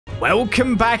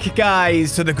Welcome back,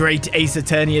 guys, to the Great Ace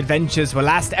Attorney Adventures, where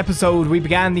last episode we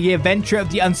began the adventure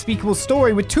of the unspeakable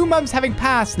story with 2 months having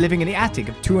passed living in the attic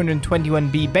of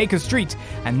 221B Baker Street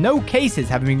and no cases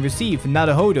having been received from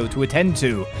Naruhodo to attend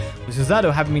to. With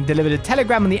Suzato having been delivered a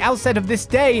telegram on the outset of this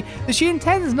day that she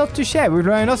intends not to share with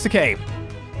Ryunosuke.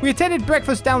 We attended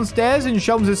breakfast downstairs in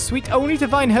Sholmes' suite only to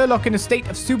find Herlock in a state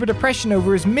of super depression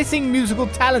over his missing musical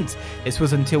talent. This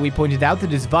was until we pointed out that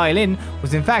his violin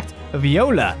was in fact a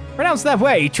viola, pronounced that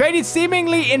way, traded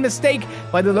seemingly in mistake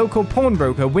by the local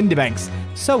pawnbroker Windibank.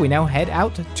 So we now head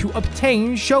out to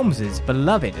obtain Sholmes'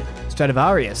 beloved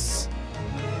Stradivarius.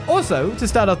 Also, to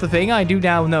start off the thing, I do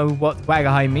now know what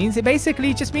Wagahai means. It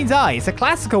basically just means I. It's a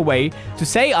classical way to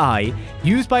say I,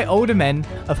 used by older men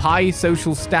of high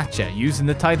social stature, used in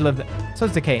the title of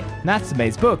Sosuke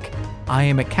Natsume's book, I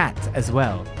Am a Cat, as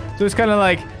well. So it's kind of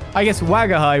like, I guess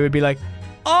Wagahai would be like,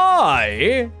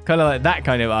 I? Kind of like that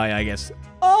kind of I guess.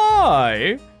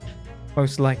 I?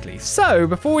 Most likely. So,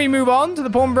 before we move on to the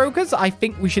pawnbrokers, I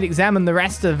think we should examine the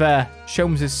rest of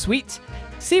Sholmes' suite,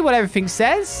 see what everything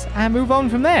says, and move on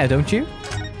from there, don't you?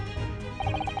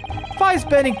 Fire's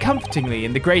burning comfortingly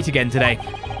in the grate again today.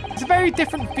 It's a very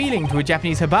different feeling to a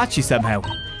Japanese hibachi somehow.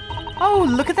 Oh,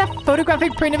 look at that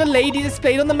photographic print of a lady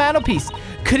displayed on the mantelpiece.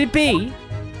 Could it be?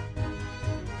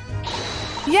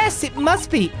 Yes, it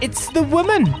must be. It's the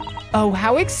woman. Oh,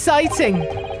 how exciting.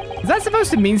 Is that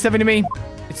supposed to mean something to me?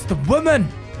 It's the woman.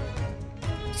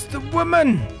 It's the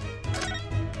woman.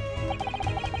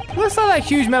 Looks like that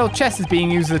huge metal chest is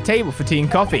being used as a table for tea and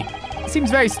coffee. It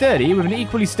seems very sturdy, with an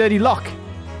equally sturdy lock.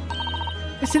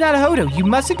 Mr. Naruhodo, you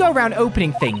mustn't go around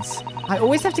opening things. I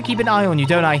always have to keep an eye on you,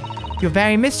 don't I? You're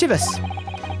very mischievous.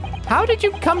 How did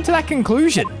you come to that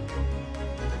conclusion?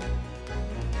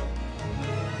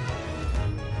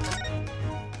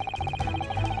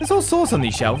 There's all sorts on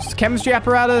these shelves. Chemistry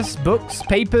apparatus, books,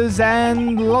 papers,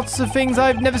 and lots of things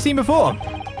I've never seen before.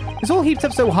 It's all heaped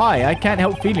up so high, I can't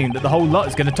help feeling that the whole lot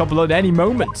is going to topple at any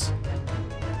moment.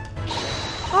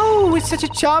 Oh, it's such a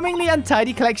charmingly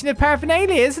untidy collection of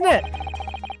paraphernalia, isn't it?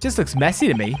 Just looks messy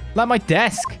to me, like my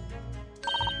desk.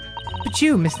 But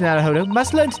you, Mr. Naruhodo,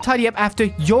 must learn to tidy up after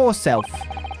yourself.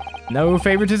 No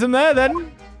favoritism there,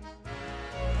 then.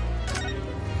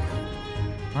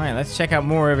 Alright, let's check out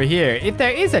more over here. If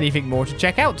there is anything more to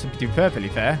check out, to be perfectly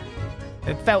fair.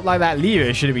 It felt like that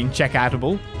lever should have been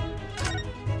check-outable.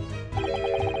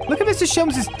 Look at Mr.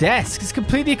 Sholmes' desk. It's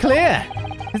completely clear.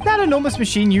 Is that enormous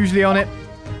machine usually on it?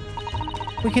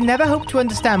 We can never hope to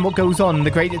understand what goes on in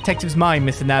the great detective's mind,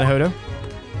 Mr. Naruhodo.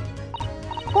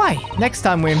 Why, next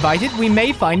time we're invited, we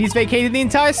may find he's vacated the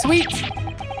entire suite.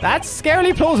 That's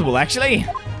scarily plausible, actually.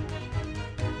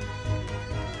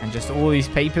 And just all these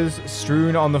papers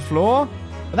strewn on the floor.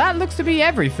 But that looks to be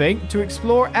everything to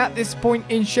explore at this point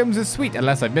in Sholmes' suite,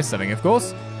 unless I've missed something, of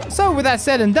course. So with that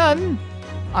said and done,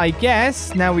 I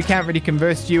guess, now we can't really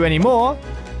converse to you anymore,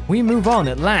 we move on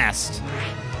at last.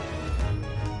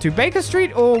 To Baker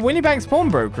Street or Windibank's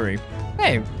Pawnbrokery?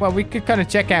 Hey, well, we could kind of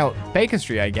check out Baker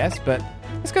Street, I guess, but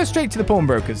let's go straight to the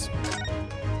pawnbrokers.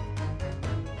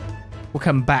 We'll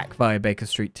come back via Baker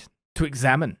Street to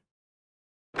examine.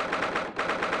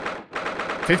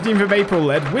 15th of April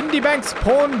at Windibank's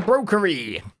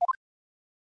Pawnbrokery.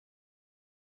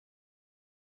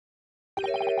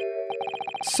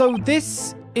 So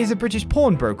this is a British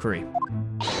pawnbrokery.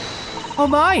 Oh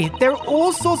my, there are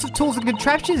all sorts of tools and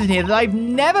contraptions in here that I've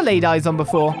never laid eyes on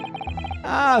before.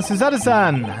 Ah,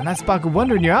 Suzato-san, and that spark of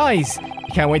wonder in your eyes.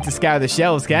 You can't wait to scour the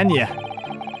shelves, can you?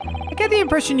 I get the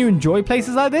impression you enjoy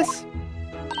places like this.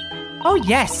 Oh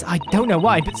yes, I don't know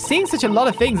why, but seeing such a lot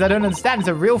of things I don't understand is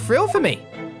a real thrill for me.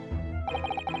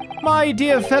 My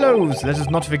dear fellows, let us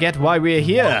not forget why we are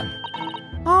here.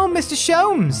 Oh, Mr.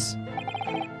 Sholmes.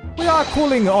 We are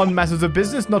calling on matters of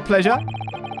business, not pleasure.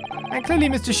 And clearly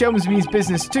Mr. Sholmes means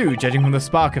business too, judging from the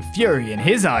spark of fury in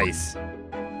his eyes.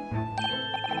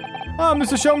 Ah,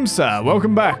 Mr. Sholmes, sir,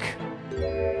 welcome back.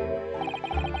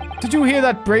 Did you hear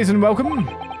that brazen welcome?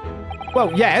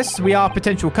 Well, yes, we are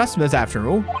potential customers after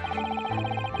all.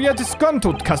 We are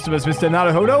disgruntled customers, Mr.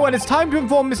 Naruhodo, and it's time to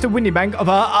inform Mr. Windibank of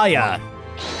our ire.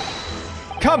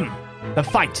 Come, the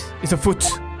fight is afoot.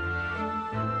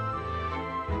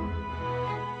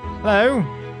 Hello?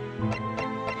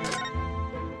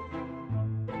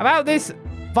 About this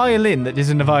violin that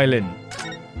isn't a violin.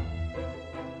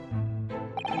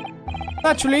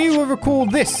 Naturally, you will recall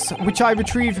this, which I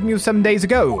retrieved from you some days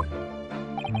ago.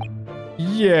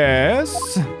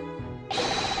 Yes?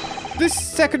 This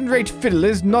second-rate fiddle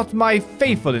is not my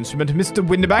faithful instrument, Mr.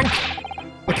 Windibank.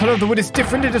 The color of the wood is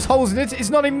different, it has holes in it,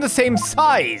 it's not even the same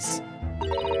size.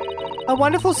 A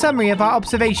wonderful summary of our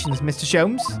observations, Mr.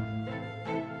 Sholmes.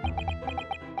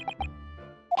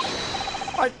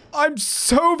 I'm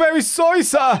so very sorry,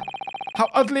 sir. How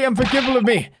utterly unforgivable of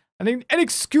me. An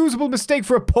inexcusable mistake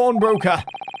for a pawnbroker.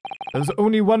 There's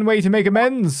only one way to make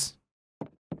amends.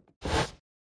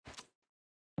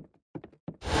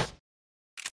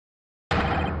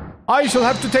 I shall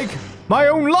have to take my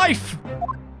own life.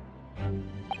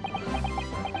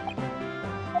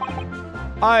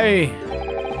 I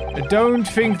don't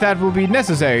think that will be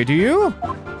necessary, do you?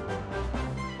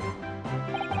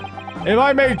 If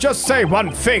I may just say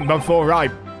one thing before I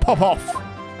pop off.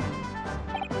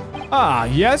 Ah,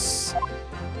 yes?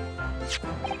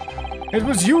 It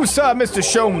was you, sir, Mr.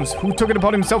 Sholmes, who took it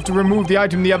upon himself to remove the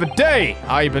item the other day,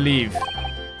 I believe.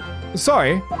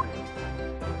 Sorry?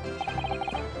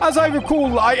 As I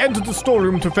recall, I entered the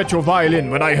storeroom to fetch your violin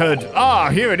when I heard,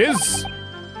 here it is.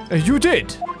 You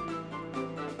did.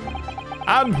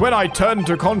 And when I turned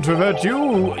to controvert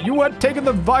you, you had taken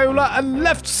the viola and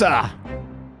left, sir.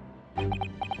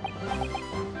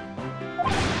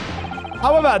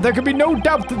 However, there can be no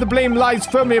doubt that the blame lies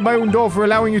firmly at my own door for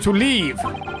allowing you to leave.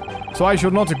 So I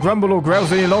shall not grumble or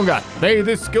grouse any longer. May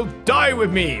this guilt die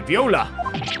with me, Viola.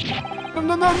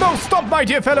 No, stop, my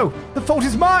dear fellow. The fault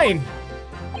is mine.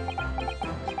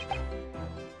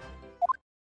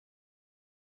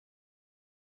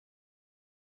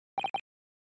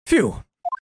 Phew.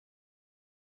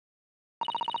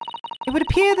 It would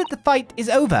appear that the fight is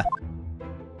over.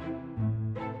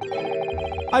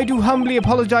 I do humbly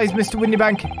apologize, Mr.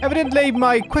 Windibank. Evidently,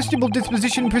 my questionable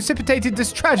disposition precipitated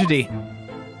this tragedy.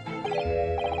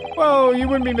 Well, you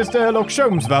wouldn't be Mr. Herlock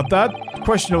Sholmes about that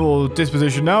questionable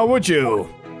disposition now, would you?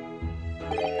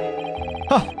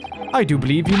 Huh, I do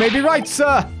believe you may be right,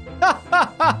 sir.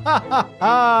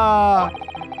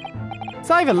 It's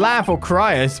either laugh or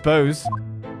cry, I suppose.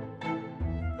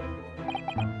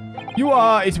 You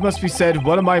are, it must be said,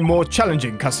 one of my more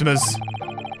challenging customers.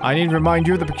 I need to remind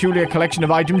you of the peculiar collection of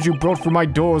items you brought through my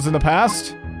doors in the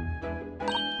past.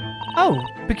 Oh,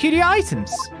 peculiar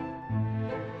items?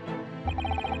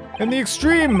 In the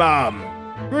extreme, ma'am.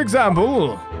 For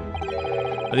example,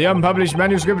 the unpublished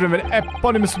manuscript of an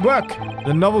eponymous work,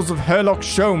 the novels of Herlock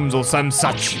Sholmes or some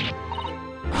such.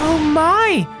 Oh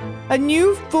my! A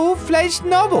new full-fledged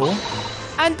novel?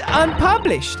 And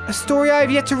unpublished? A story I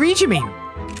have yet to read, you mean?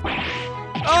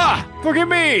 Forgive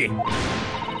me!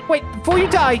 Wait, before you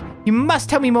die, you must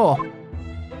tell me more.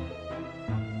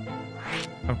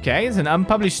 Okay, it's an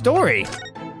unpublished story.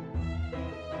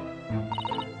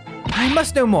 I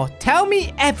must know more. Tell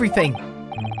me everything.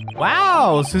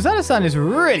 Wow, Susanna-san is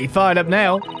really fired up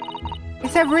now.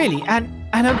 Is there really an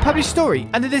unpublished story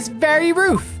under this very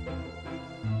roof?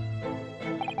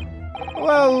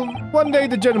 Well, one day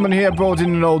the gentleman here brought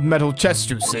in an old metal chest,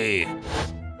 you see.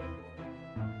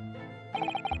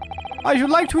 I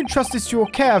should like to entrust this to your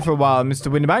care for a while,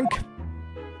 Mr. Windibank.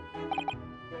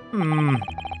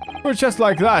 For a chest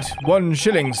like that, 1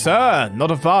 shilling, sir,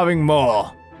 not a farthing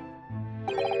more.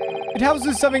 It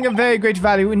houses something of very great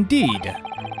value indeed.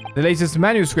 The latest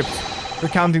manuscript,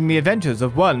 recounting the adventures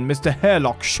of one Mr.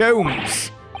 Herlock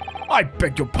Sholmes. I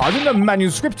beg your pardon, a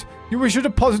manuscript? You wish to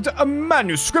deposit a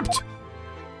manuscript?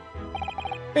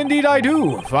 Indeed I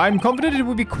do, for I'm confident it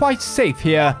will be quite safe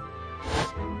here.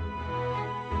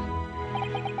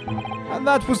 And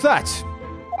that was that.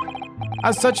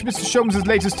 As such, Mr. Sholmes'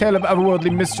 latest tale of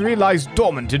otherworldly mystery lies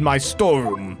dormant in my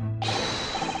storeroom.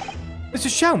 Mr.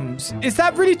 Sholmes, is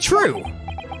that really true?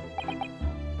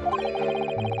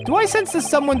 Do I sense that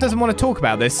someone doesn't want to talk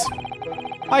about this?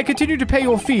 I continue to pay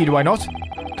your fee, do I not?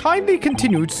 Kindly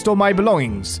continue to store my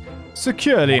belongings.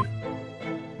 Securely.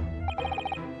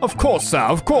 Of course, sir,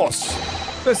 of course.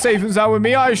 They're safe and sound with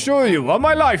me, I assure you, on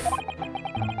my life.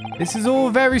 This is all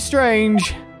very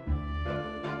strange.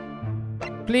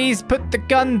 Please put the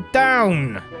gun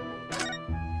down.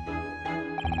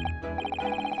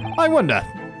 I wonder,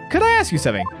 could I ask you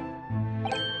something?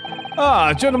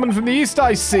 Gentleman from the East,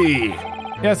 I see.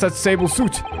 Yes, that sable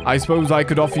suit. I suppose I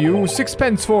could offer you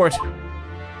 6p for it.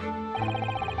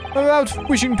 Without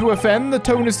wishing to offend, the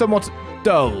tone is somewhat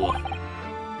dull.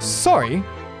 Sorry?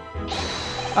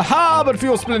 Aha, but for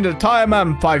your splendid attire,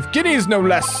 ma'am, 5 guineas, no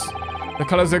less. The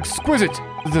colors are exquisite,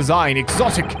 the design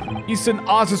exotic. Eastern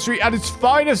artistry at its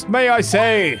finest, may I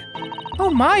say. Oh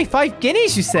my, 5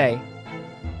 guineas, you say?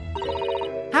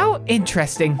 How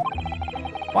interesting.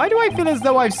 Why do I feel as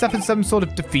though I've suffered some sort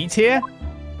of defeat here?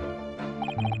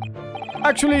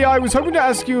 Actually, I was hoping to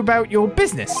ask you about your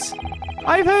business.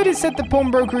 I've heard it said that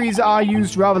pawnbrokeries are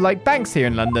used rather like banks here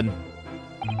in London.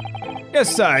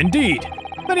 Yes, sir, indeed.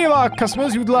 Many of our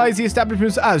customers utilize the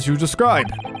establishments as you describe.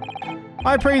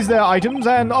 I appraise their items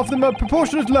and offer them a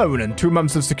proportionate loan and 2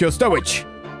 months of secure stowage.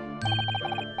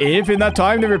 If in that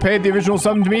time they repaid the original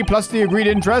sum to me plus the agreed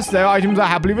interest, their items are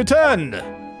happily returned.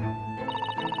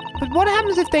 But what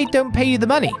happens if they don't pay you the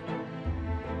money?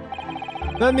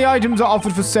 Then the items are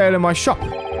offered for sale in my shop,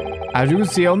 as you can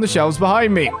see on the shelves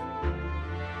behind me.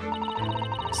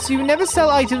 So you never sell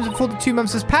items before the 2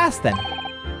 months has passed then?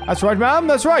 That's right, ma'am,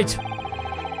 that's right.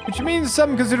 Which means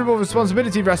some considerable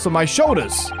responsibility rests on my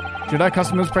shoulders. Should our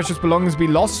customers' precious belongings be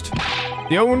lost,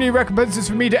 the only recompense is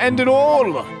for me to end it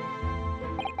all.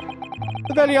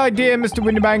 The very idea, Mr.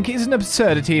 Windibank, is an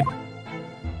absurdity.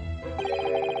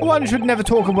 One should never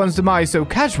talk of one's demise so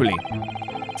casually,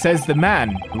 says the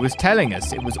man who was telling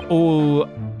us it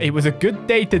was a good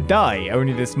day to die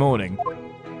only this morning.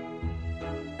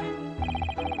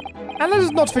 And let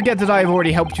us not forget that I have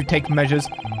already helped you take measures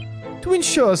to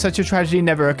ensure such a tragedy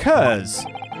never occurs.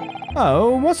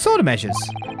 Oh, what sort of measures?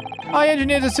 I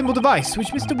engineered a simple device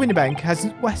which Mr. Windibank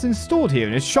has installed here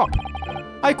in his shop.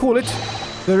 I call it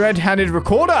the red-handed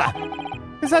recorder.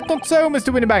 Is that not so,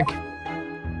 Mr. Windibank?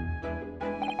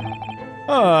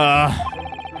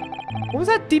 What was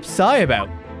that deep sigh about?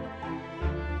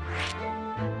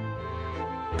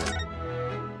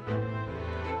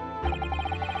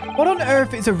 What on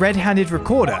earth is a red-handed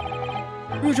recorder?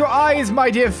 Use your eyes, my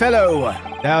dear fellow.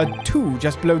 There are 2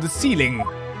 just below the ceiling.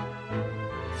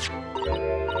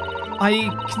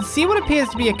 I can see what appears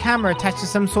to be a camera attached to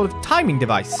some sort of timing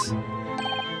device.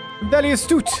 Very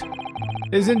astute.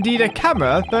 It is indeed a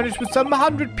camera furnished with some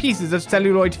 100 pieces of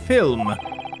celluloid film.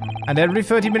 And every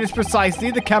 30 minutes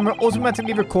precisely, the camera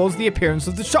automatically records the appearance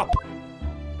of the shop.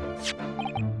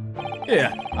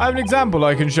 Here, I have an example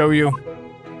I can show you.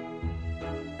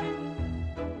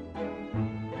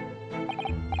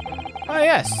 Ah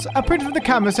yes, a print of the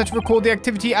camera set to record the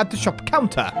activity at the shop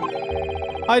counter.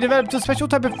 I developed a special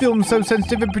type of film so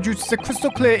sensitive it produces a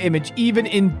crystal clear image even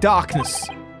in darkness.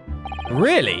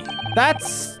 Really?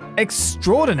 That's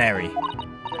extraordinary.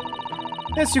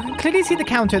 Yes, you can clearly see the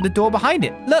counter and the door behind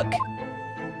it. Look.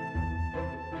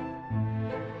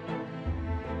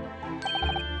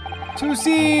 To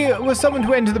see, were someone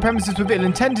to enter the premises with ill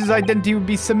intent, his identity would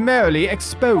be summarily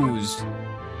exposed.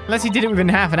 Unless he did it within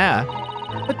half an hour.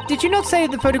 But did you not say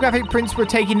the photographic prints were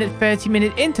taken at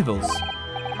 30-minute intervals?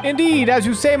 Indeed, as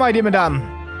you say, my dear madame.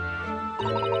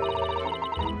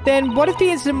 Then what if the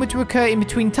incident were to occur in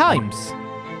between times?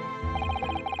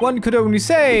 One could only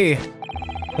say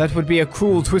that would be a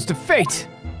cruel twist of fate.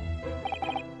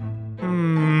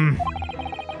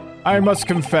 I must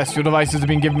confess your devices have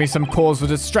been giving me some cause for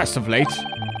distress of late.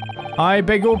 I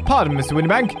beg your pardon, Mr.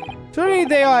 Windibank. Surely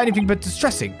they are anything but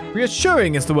distressing.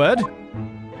 Reassuring is the word.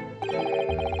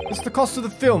 It's the cost of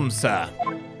the film, sir.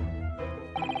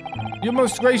 You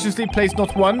most graciously placed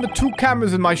not 1, but 2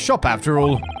 cameras in my shop after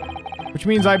all. Which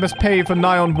means I must pay for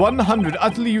nigh on 100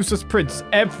 utterly useless prints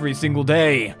every single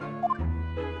day.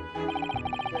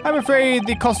 I'm afraid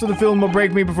the cost of the film will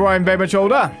break me before I'm very much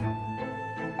older.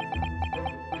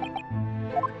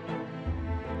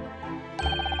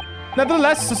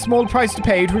 Nevertheless, a small price to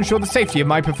pay to ensure the safety of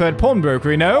my preferred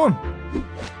pawnbrokery, no?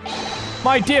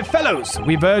 My dear fellows,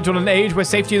 we verge on an age where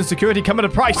safety and security come at a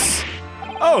price.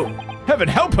 Oh, heaven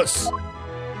help us!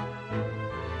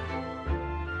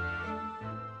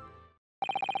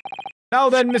 Now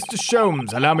then, Mr.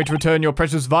 Sholmes, allow me to return your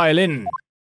precious violin.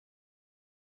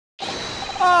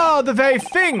 Ah, the very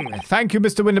thing! Thank you,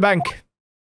 Mr. Windibank.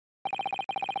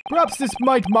 Perhaps this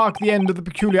might mark the end of the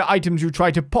peculiar items you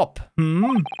try to pop,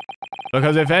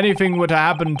 Because if anything were to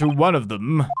happen to one of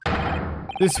them,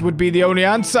 this would be the only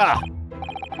answer.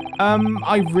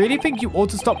 I really think you ought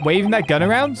to stop waving that gun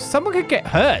around. Someone could get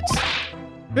hurt.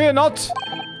 Fear not.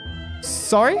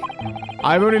 Sorry?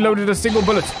 I've only loaded a single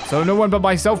bullet, so no one but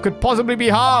myself could possibly be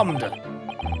harmed.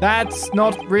 That's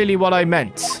not really what I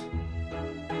meant.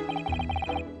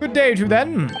 Good day to you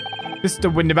then,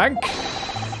 Mr. Windibank.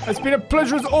 It's been a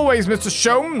pleasure as always, Mr.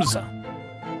 Sholmes.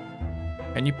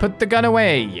 Can you put the gun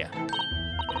away?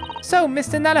 So,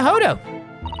 Mr. Naruhodo,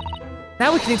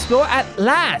 now we can explore at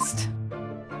last.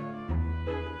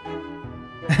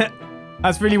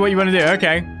 That's really what you want to do,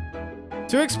 okay.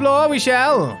 To explore we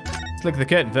shall. Let's look at the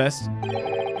curtain first.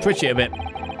 Twitch it a bit.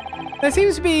 There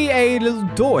seems to be a little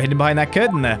door hidden behind that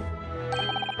curtain there.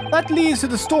 That leads to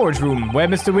the storage room, where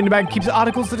Mr. Windibank keeps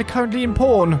articles that are currently in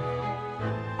pawn.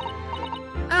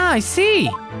 Ah, I see.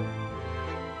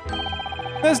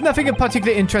 There's nothing of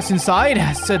particular interest inside.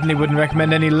 I certainly wouldn't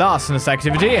recommend any larcenous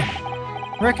activity.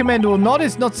 Recommend or not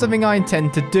is not something I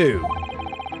intend to do.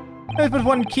 There's but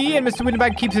one key, and Mr.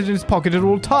 Windibank keeps it in his pocket at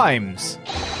all times.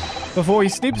 Before he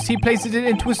sleeps, he places it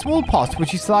into a small pot,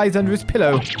 which he slides under his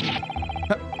pillow.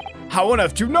 How on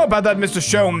earth do you know about that, Mr.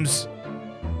 Sholmes?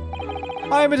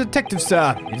 I am a detective,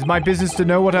 sir. It is my business to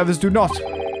know what others do not.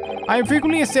 I am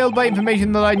frequently assailed by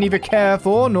information that I neither care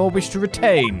for nor wish to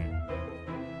retain.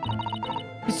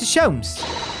 Mr.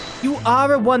 Sholmes, you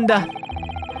are a wonder.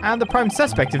 And the prime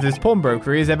suspect of this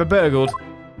pawnbrokery is ever burgled.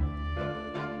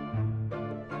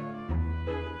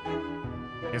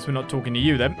 Guess we're not talking to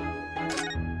you then.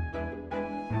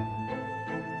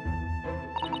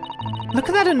 Look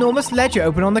at that enormous ledger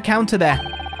open on the counter there.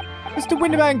 Mr.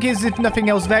 Windibank is, if nothing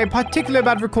else, very particular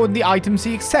about recording the items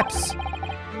he accepts.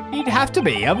 He'd have to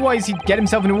be, otherwise he'd get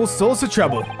himself into all sorts of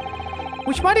trouble.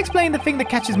 Which might explain the thing that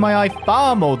catches my eye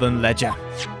far more than the ledger.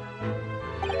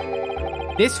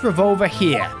 This revolver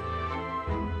here.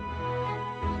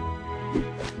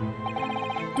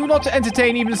 Do not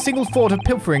entertain even a single thought of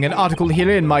pilfering an article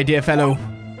herein, my dear fellow.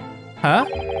 Huh?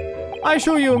 I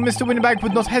assure you, Mr. Windibank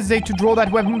would not hesitate to draw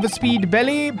that weapon with a speed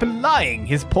barely belying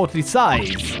his portly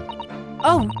size.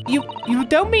 Oh, you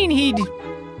don't mean he'd...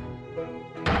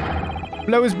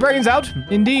 blow his brains out,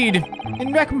 indeed,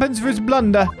 in recompense for his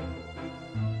blunder.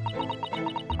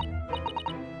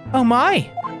 Oh my.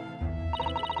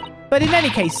 But in any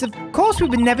case, of course we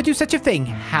would never do such a thing.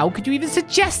 How could you even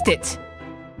suggest it?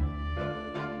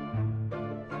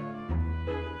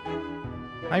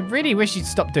 I really wish you'd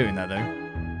stop doing that, though.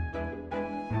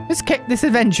 This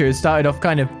adventure started off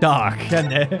kind of dark,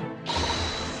 hasn't it?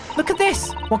 Look at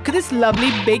this! What could this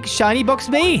lovely, big, shiny box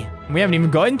be? We haven't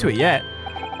even got into it yet.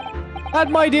 That,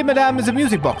 my dear madame, is a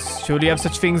music box. Surely you have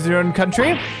such things in your own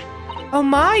country? Oh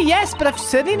my, yes, but I've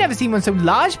certainly never seen one so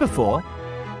large before.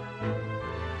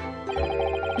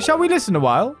 Shall we listen a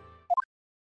while?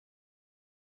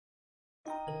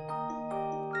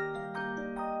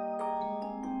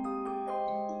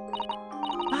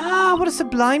 Ah, what a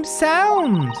sublime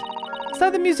sound! It's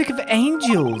like the music of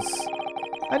angels.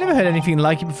 I never heard anything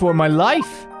like it before in my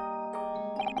life.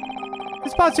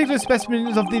 This particular specimen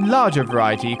is of the larger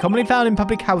variety, commonly found in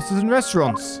public houses and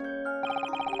restaurants.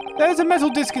 There is a metal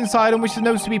disc inside on which the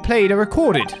notes to be played are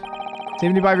recorded.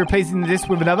 Simply by replacing the disc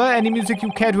with another, any music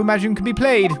you care to imagine can be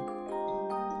played.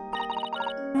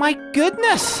 My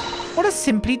goodness! What a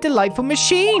simply delightful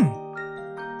machine!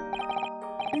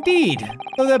 Indeed,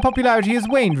 though their popularity has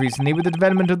waned recently with the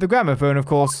development of the gramophone, of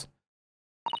course.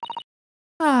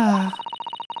 Ah,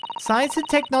 science and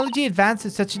technology advance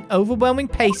at such an overwhelming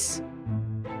pace.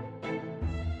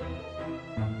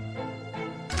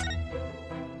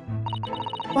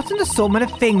 What an assortment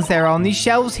of things there are on these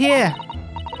shelves here.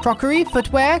 Crockery,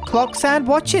 footwear, clocks, and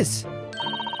watches.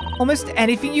 Almost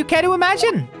anything you care to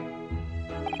imagine.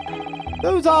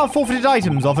 Those are forfeited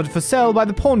items offered for sale by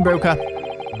the pawnbroker.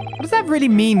 What does that really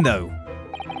mean, though?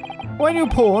 When you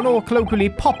pawn or colloquially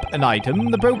pop an item,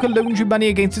 the broker loans you money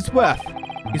against its worth.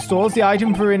 He stores the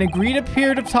item for an agreed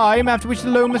period of time after which the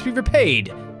loan must be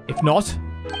repaid. If not,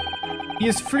 he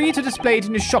is free to display it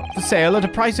in his shop for sale at a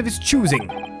price of his choosing.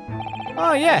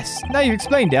 Ah, yes. Now you've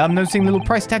explained it, I'm noticing little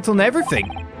price tags on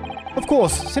everything. Of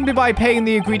course, simply by paying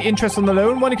the agreed interest on the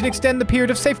loan, one can extend the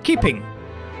period of safekeeping.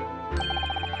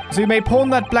 So you may pawn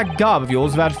that black garb of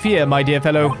yours without fear, my dear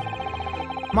fellow.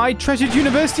 My treasured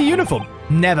university uniform.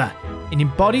 Never. It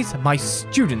embodies my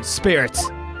student spirit.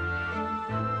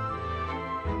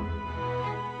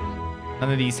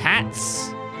 None of these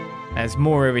hats. There's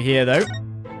more over here, though.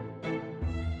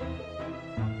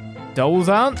 Dolls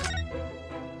aren't.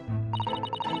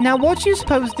 Now, what do you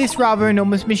suppose this rather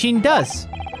enormous machine does?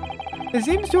 It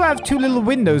seems to have two little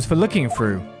windows for looking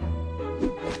through.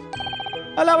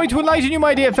 Allow me to enlighten you,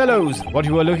 my dear fellows. What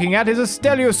you are looking at is a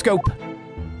stereoscope.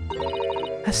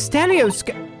 A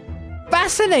stereoscope?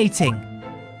 Fascinating!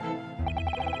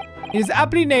 It is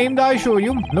aptly named, I assure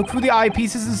you. Look through the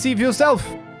eyepieces and see for yourself.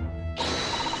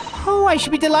 Oh, I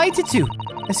should be delighted to.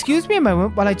 Excuse me a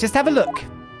moment while I just have a look.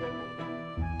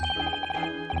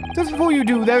 Just before you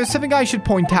do, there is something I should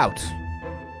point out.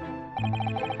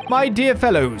 My dear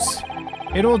fellows,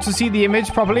 in order to see the image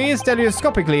properly,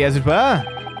 stereoscopically as it were,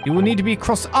 you will need to be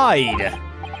cross-eyed.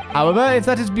 However, if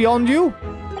that is beyond you,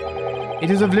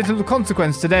 it is of little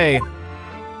consequence today.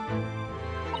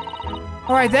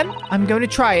 Alright then, I'm going to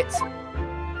try it.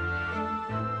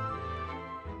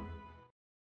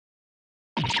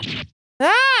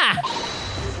 Ah!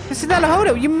 Mr.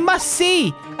 Naruhodo, you must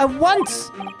see! At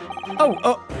once!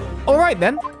 Oh, alright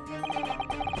then.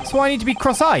 So I need to be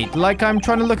cross-eyed, like I'm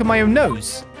trying to look at my own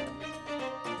nose.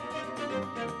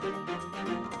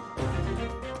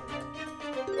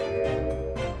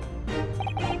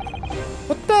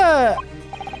 What the...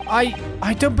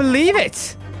 I don't believe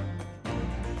it!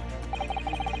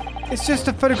 It's just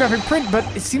a photographic print, but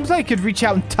it seems like I could reach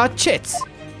out and touch it.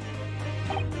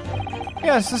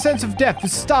 Yes, the sense of depth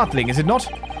is startling, is it not?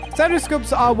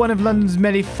 Stethoscopes are one of London's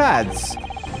many fads.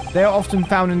 They are often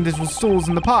found in little stalls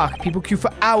in the park. People queue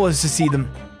for hours to see them.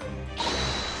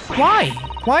 Why?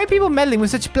 Why are people meddling with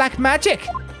such black magic?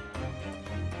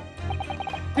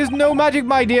 It is no magic,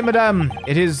 my dear madame.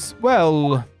 It is,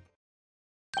 well,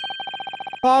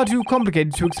 far too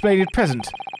complicated to explain at present.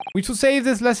 We shall save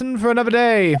this lesson for another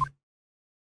day.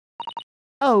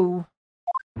 Oh.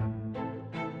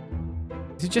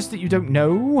 Is it just that you don't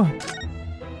know?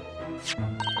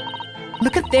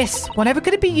 Look at this. Whatever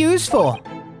could it be used for?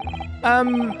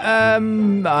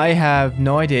 I have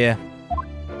no idea.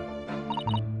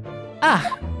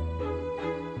 Ah.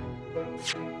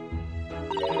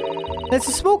 There's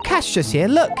a small cache just here,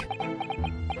 look.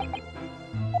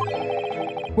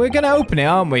 We're gonna open it,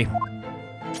 aren't we?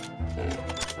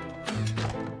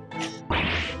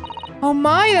 Oh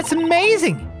my, that's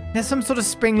amazing! There's some sort of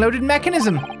spring-loaded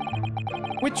mechanism,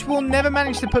 which we'll never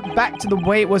manage to put back to the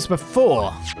way it was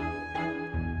before.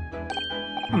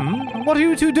 What are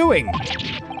you two doing?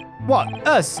 What,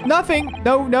 us? Nothing.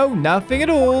 No, nothing at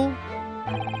all.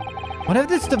 Whatever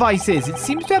this device is, it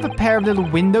seems to have a pair of little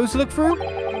windows to look through.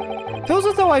 Feels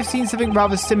as though I've seen something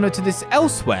rather similar to this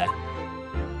elsewhere.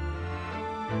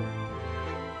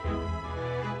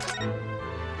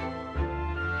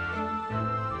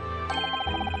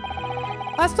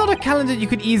 That's not a calendar you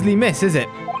could easily miss, is it?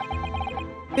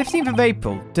 15th of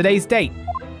April, today's date.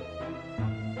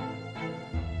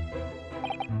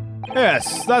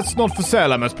 Yes, that's not for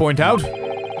sale, I must point out.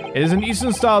 It is an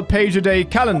Eastern-style page-a-day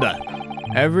calendar.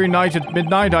 Every night at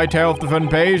midnight, I tear off the front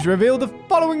page, reveal the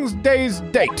following day's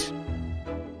date.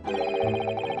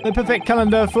 The perfect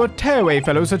calendar for a tearaway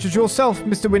fellow such as yourself,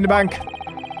 Mr. Windibank.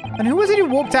 And who was it who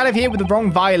walked out of here with the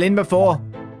wrong violin before?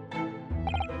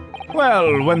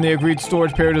 Well, when the agreed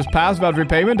storage period has passed without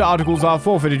repayment, articles are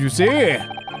forfeited, you see.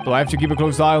 So I have to keep a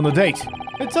close eye on the date.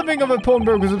 It's something of a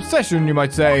pawnbroker's obsession, you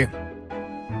might say.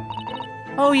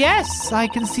 Oh yes, I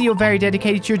can see you're very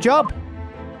dedicated to your job.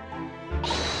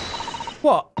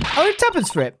 What? Only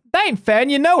tuppence for it? That ain't fair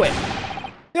and you know it.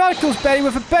 The article's barely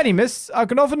worth a penny, miss. I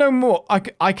can offer no more.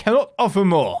 I cannot offer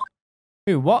more.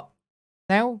 Who, what?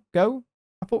 Now, go?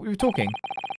 I thought we were talking.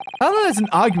 I thought there's an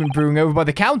argument brewing over by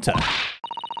the counter.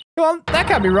 Come on, that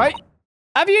can't be right.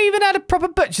 Have you even had a proper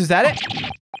butcher's at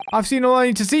it? I've seen all I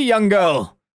need to see, young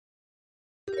girl.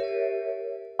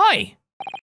 Hi.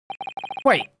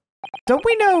 Wait, don't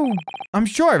we know? I'm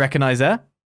sure I recognize her.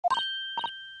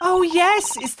 Oh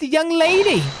yes, it's the young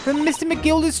lady from Mr.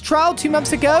 McGilda's trial 2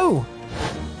 months ago.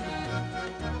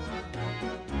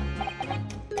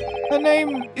 Her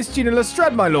name is Gina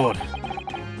Lestrade, my lord.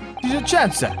 She's a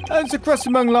chancer, earns a crust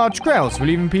among large crowds,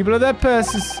 relieving people of their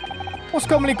purses. What's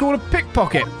commonly called a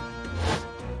pickpocket.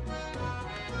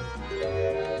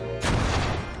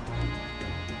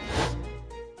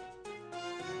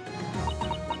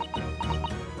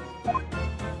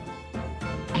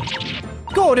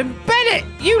 Gordon Bennett,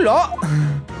 you lot!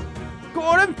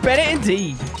 Gordon Bennett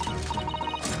indeed.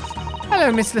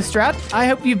 Hello, Miss Lestrade. I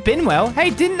hope you've been well. Hey,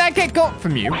 didn't that get got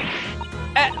from you?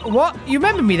 What? You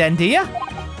remember me then, do you?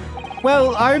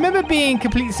 Well, I remember being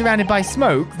completely surrounded by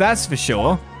smoke, that's for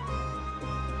sure.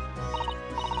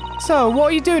 So, what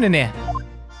are you doing in here?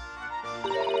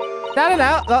 Down and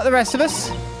out, like the rest of us.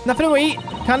 Nothing to eat.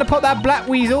 Kind of pop that black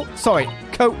weasel. Sorry,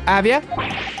 coat, have you?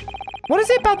 What is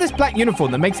it about this black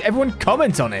uniform that makes everyone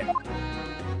comment on it?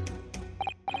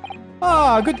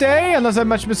 Ah, good day, unless I'm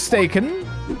much mistaken.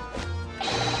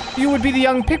 You would be the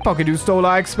young pickpocket who stole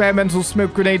our experimental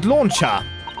smoke grenade launcher.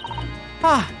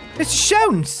 Ah, it's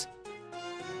Sholmes.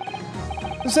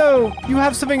 So, you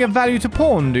have something of value to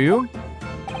pawn, do you?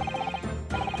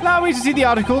 Allow me to see the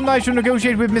article and I shall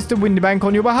negotiate with Mr. Windibank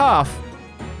on your behalf.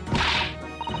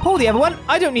 Pull the other one.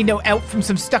 I don't need no help from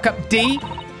some stuck-up D.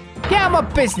 Get out of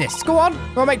my business. Go on,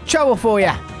 or I'll make trouble for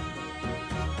you.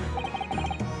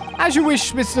 As you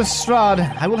wish, Mr. Lestrade.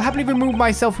 I will happily remove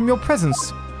myself from your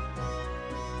presence.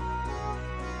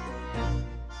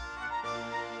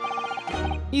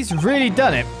 He's really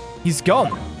done it. He's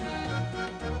gone.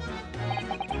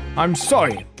 I'm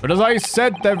sorry, but as I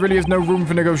said, there really is no room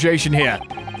for negotiation here.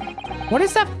 What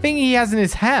is that thing he has in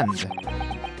his hand?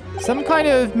 Some kind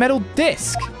of metal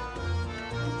disc.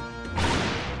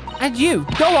 And you,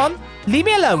 go on. Leave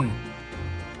me alone.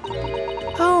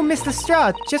 Oh, Mr.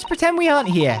 Lestrade, just pretend we aren't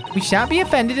here. We shan't be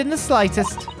offended in the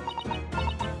slightest.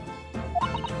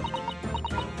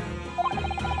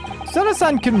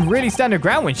 Sona-san can really stand her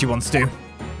ground when she wants to.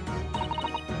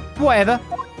 Whatever.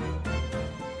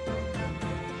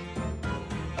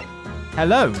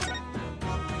 Hello.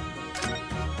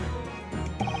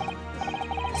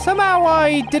 So Somehow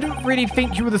I didn't really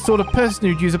think you were the sort of person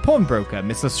who'd use a pawnbroker,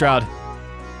 Mr. Stroud.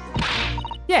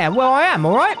 Yeah, well, I am,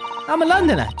 all right? I'm a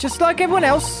Londoner, just like everyone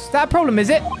else. Is that a problem, is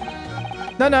it?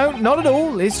 No, not at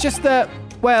all. It's just that,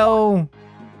 well...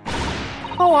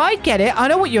 Oh, I get it. I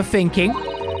know what you're thinking.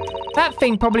 That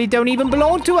thing probably don't even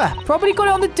belong to her. Probably got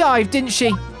it on the dive, didn't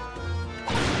she?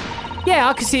 Yeah,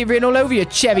 I can see it written all over your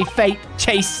cherry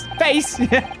chase face.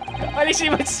 I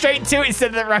literally went straight to it instead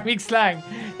of the rhyming slang.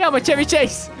 Yeah, my cherry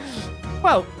chase.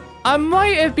 Well, I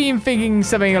might have been thinking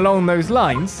something along those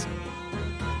lines.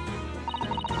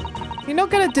 You're not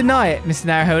going to deny it, Mr.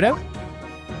 Naruhodo.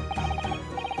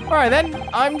 Alright then,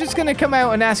 I'm just going to come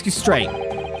out and ask you straight.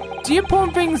 Do you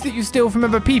pawn things that you steal from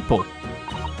other people?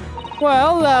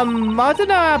 Well, I don't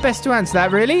know how best to answer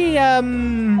that, really.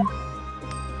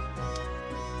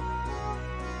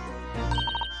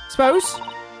 Suppose.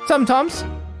 Sometimes.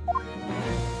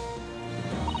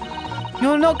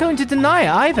 You're not going to deny it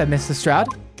either, Mr. Stroud.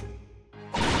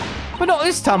 But not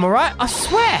this time, alright? I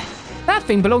swear! That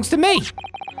thing belongs to me!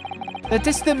 The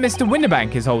disc that Mr.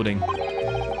 Windibank is holding.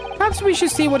 Perhaps we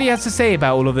should see what he has to say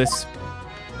about all of this.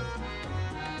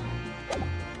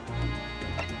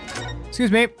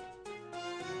 Excuse me.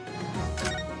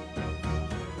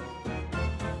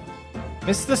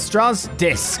 Mr. Stroud's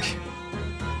disc.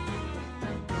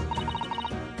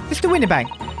 Mr. Windibank,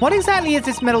 what exactly is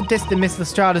this metal disc that Mr.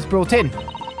 Stroud has brought in?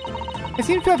 It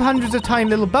seems to have hundreds of tiny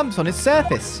little bumps on its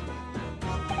surface.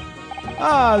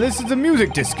 Ah, this is a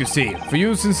music disc, you see, for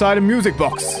use inside a music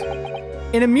box.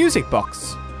 In a music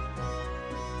box?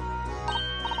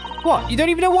 What, you don't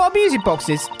even know what a music box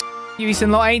is? You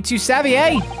Eastern lot ain't too savvy,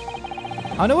 eh?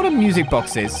 I know what a music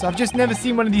box is. I've just never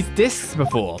seen one of these discs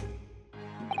before.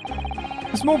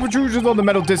 The small protrusions on the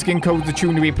metal disc encodes the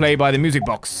tune to be played by the music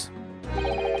box.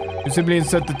 You simply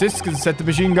insert the disc and set the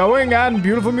machine going, and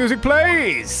beautiful music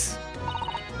plays!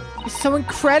 It's so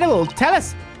incredible. Tell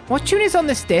us, what tune is on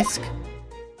this disc?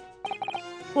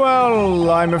 Well,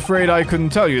 I'm afraid I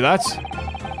couldn't tell you that.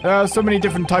 There are so many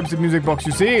different types of music box,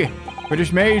 you see.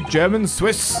 British made, German,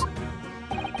 Swiss.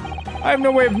 I have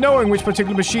no way of knowing which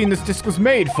particular machine this disc was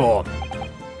made for.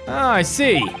 Ah, I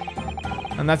see.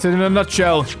 And that's it in a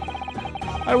nutshell.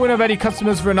 I wouldn't have any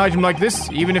customers for an item like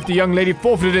this, even if the young lady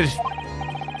forfeited it.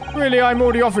 Really, I'm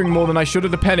already offering more than I should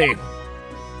at a penny.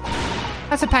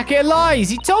 That's a packet of lies.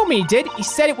 He told me he did. He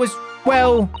said it was,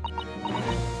 well...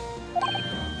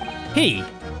 He?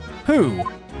 Who?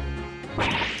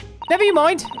 Never you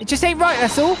mind. It just ain't right,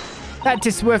 that's all. That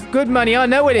disc's worth good money, I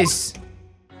know it is.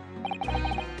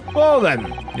 Well then,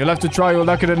 you'll have to try your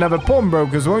luck at another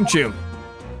pawnbrokers, won't you?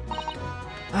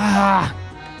 Ah.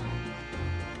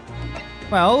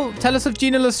 Well, tell us of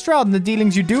Gina Lestrade and the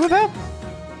dealings you do with her.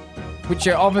 Which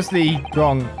are obviously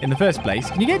wrong in the first place.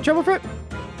 Can you get in trouble for it?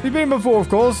 We've been before, of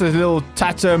course. There's a little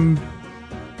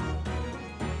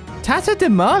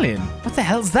Tatterdemalion? What the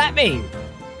hell's that mean?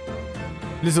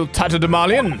 Little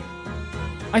Tatterdemalion.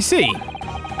 I see.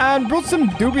 And brought some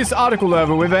dubious article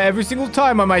over with her every single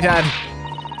time, I might add.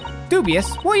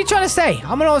 Dubious? What are you trying to say?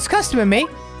 I'm an honest customer, me.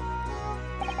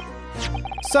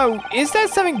 So, is there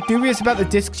something dubious about the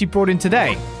discs you brought in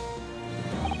today?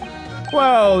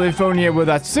 Well, if only it were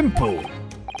that simple.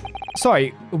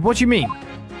 Sorry, what do you mean?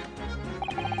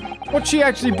 What she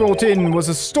actually brought in was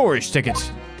a storage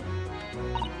ticket.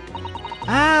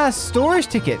 Ah, storage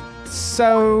ticket.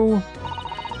 So...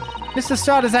 Mr.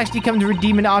 Stroud has actually come to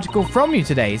redeem an article from you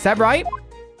today, is that right?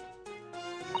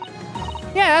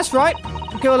 Yeah, that's right.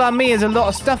 A girl like me has a lot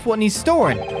of stuff what needs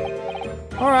storing.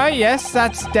 Alright, yes,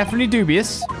 that's definitely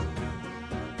dubious.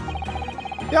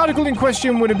 The article in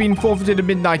question would have been forfeited at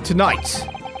midnight tonight.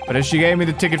 But as she gave me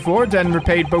the ticket for it and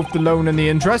repaid both the loan and the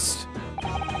interest,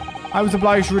 I was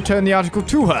obliged to return the article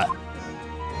to her.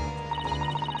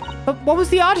 But what was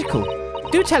the article?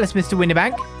 Do tell us, Mr.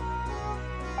 Windibank.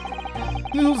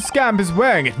 Little scamp is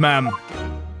wearing it, ma'am.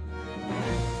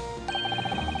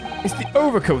 It's the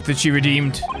overcoat that she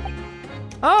redeemed.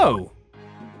 Oh.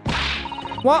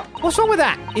 What? What's wrong with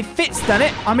that? It fits, doesn't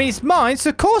it? I mean, it's mine, so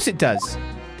of course it does.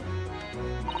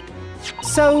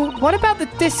 So, what about the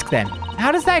disc then?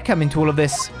 How does that come into all of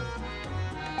this?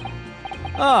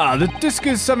 Ah, the disc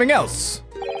is something else.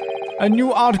 A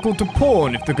new article to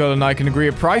pawn if the girl and I can agree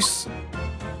a price.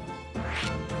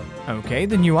 Okay,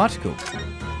 the new article.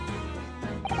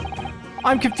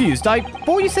 I'm confused. I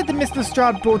thought you said that Mr.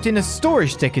 Stroud brought in a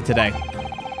storage ticket today.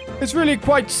 It's really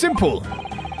quite simple.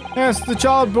 Yes, the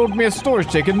child brought me a storage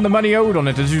ticket and the money owed on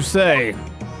it, as you say.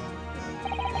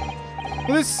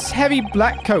 Well, this heavy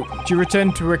black coat you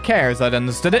returned to her care, as I'd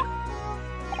understood it.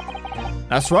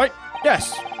 That's right,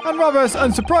 yes. And rather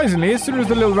unsurprisingly, as soon as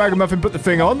the little ragamuffin put the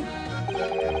thing on,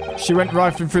 She went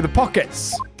rifling through the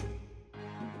pockets.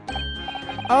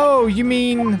 Oh, you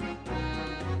mean...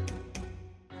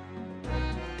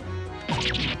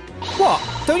 What?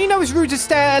 Don't you know it's rude to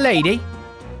stare at a lady?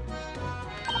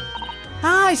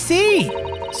 Ah, I see.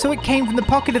 So it came from the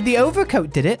pocket of the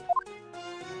overcoat, did it?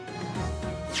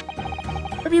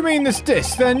 If you mean this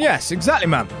disc, then yes, exactly,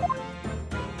 ma'am.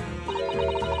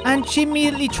 And she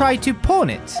immediately tried to pawn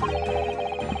it.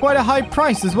 Quite a high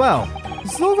price as well.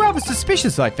 It's all rather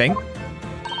suspicious, I think.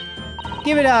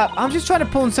 Give it up. I'm just trying to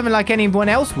pawn something like anyone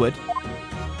else would.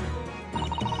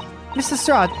 Mr.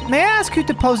 Strad, may I ask who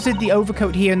deposited the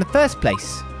overcoat here in the first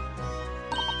place?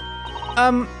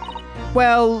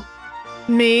 Well,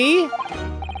 me?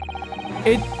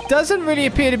 It doesn't really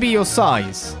appear to be your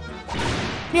size.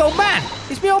 Me old man!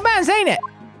 It's me old man's, ain't it?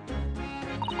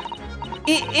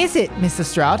 Is it, Mr.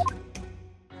 Strad?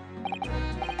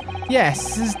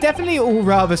 Yes, it's definitely all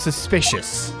rather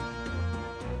suspicious.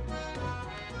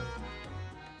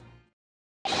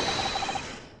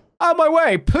 Out of my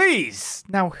way, please!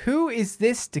 Now, who is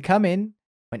this to come in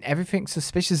when everything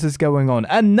suspicious is going on?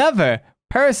 Another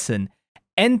person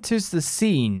enters the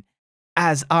scene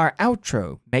as our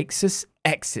outro makes us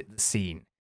exit the scene.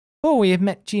 Oh, we have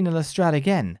met Gina Lestrade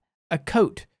again. A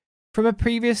coat from a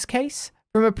previous case,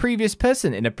 from a previous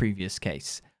person in a previous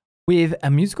case, with a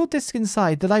musical disc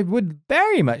inside that I would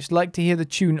very much like to hear the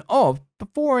tune of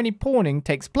before any pawning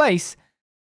takes place.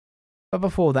 But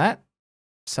before that,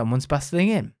 someone's bustling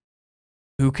in.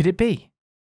 Who could it be?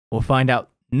 We'll find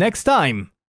out next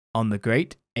time on The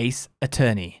Great Ace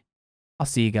Attorney. I'll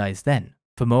see you guys then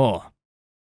for more.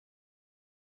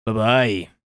 Bye-bye.